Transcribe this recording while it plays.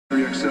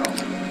These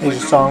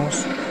are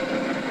songs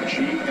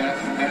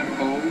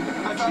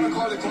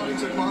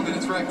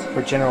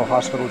for General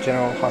Hospital,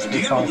 General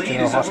Hospital Songs,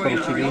 General Hospital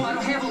TV. I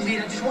don't have a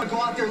lead. I just want to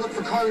go out there and look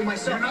for Carly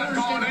myself. You're not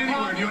going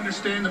anywhere. Do you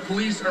understand? The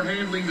police are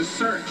handling the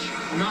search.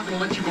 I'm not going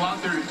to let you go out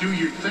there to do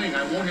your thing.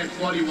 I won't have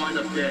Claudia wind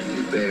up dead.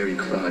 You buried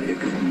Claudia,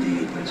 good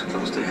indeed, but it's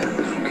close to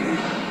heaven, okay?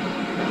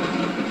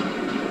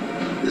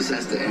 This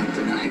has to end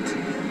tonight.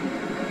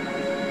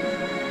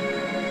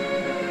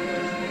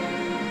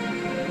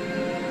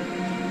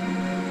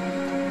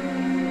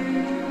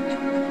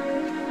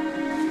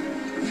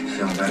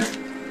 Feeling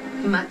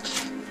better?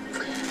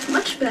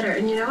 Much better.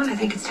 And you know what? I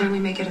think it's time we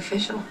make it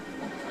official.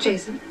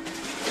 Jason,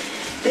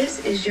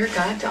 this is your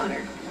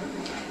goddaughter,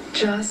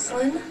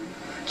 Jocelyn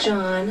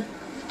John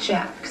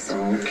Jacks.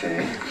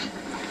 Okay.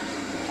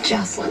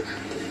 Jocelyn.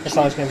 This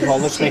song is going to be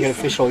called Let's Make It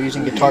Official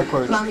using guitar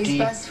chords Mommy's D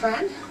best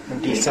friend.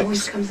 and He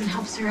always D6. comes and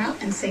helps her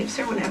out and saves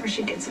her whenever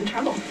she gets in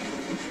trouble.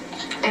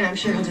 And I'm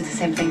sure he'll do the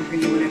same thing for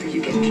you whenever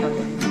you get in trouble.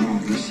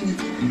 Oh, listen,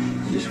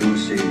 I just want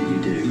to say that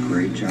you did a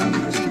great job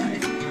last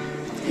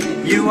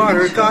night. You are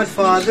her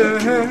godfather.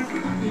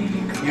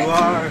 You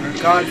are her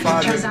Turns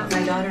godfather. out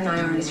my daughter and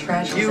I aren't as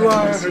fragile You as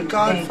are everyone her seems to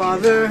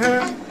godfather.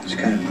 It's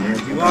kind of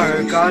hard. You are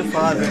her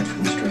godfather.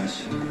 From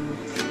stress.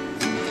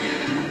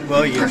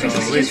 Well, you've Perfect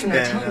excuse always for not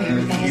been telling me a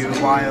everything, few isn't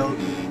it? wild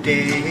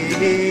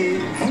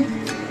days.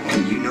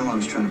 And you know I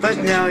was trying to But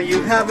protect now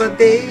you have a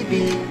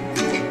baby.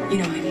 think. You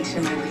know I need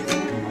to know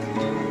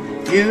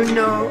everything. You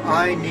know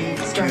I need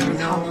Starting to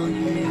with how know long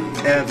you knew.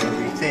 It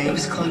everything.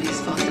 was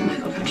Claudia's fault that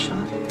Michael got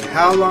shot.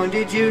 How long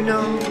did you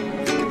know?